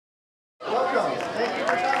Thank you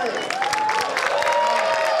for coming.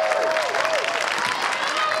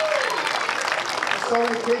 There's so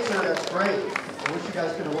many kids here, that's great. I wish you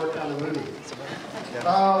guys could have worked on the movie.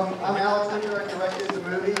 I'm Alex Winter, I directed the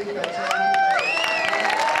movie.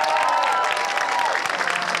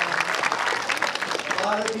 A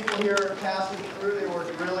lot of the people here are cast and crew. They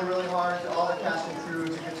worked really, really hard. All the cast and crew,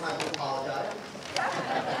 it's a good time to apologize.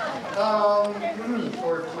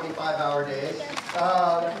 For 25-hour days.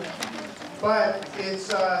 But it's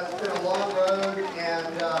been a long road,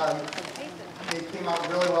 and it came out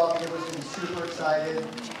really well. People have been super excited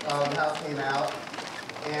how it came out.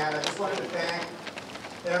 And I just wanted to thank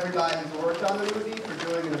everybody who worked on the movie for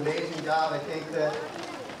doing an amazing job. I think that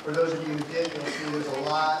for those of you who did, you'll see there's a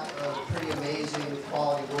lot of pretty amazing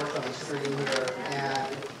quality work on the screen here.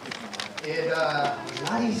 And it was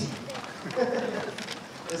not easy.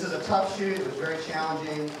 This is a tough shoot. It was very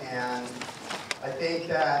challenging. And I think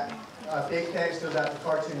that big thanks goes out to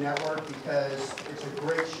Cartoon Network because it's a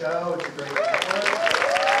great show. It's a great network.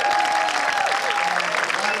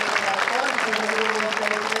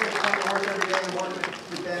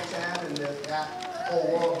 That whole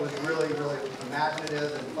world was really, really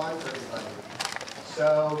imaginative and fun for everybody.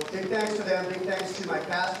 So big thanks to them. Big thanks to my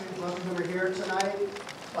cast, most of whom are here tonight,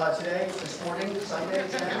 this morning, Sunday,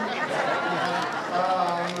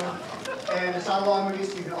 and it's not a long movie,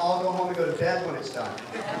 so you can all go home and go to bed when it's done.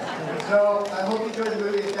 So I hope you enjoyed the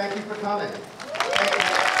movie, and thank you for coming.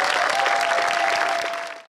 Thank you.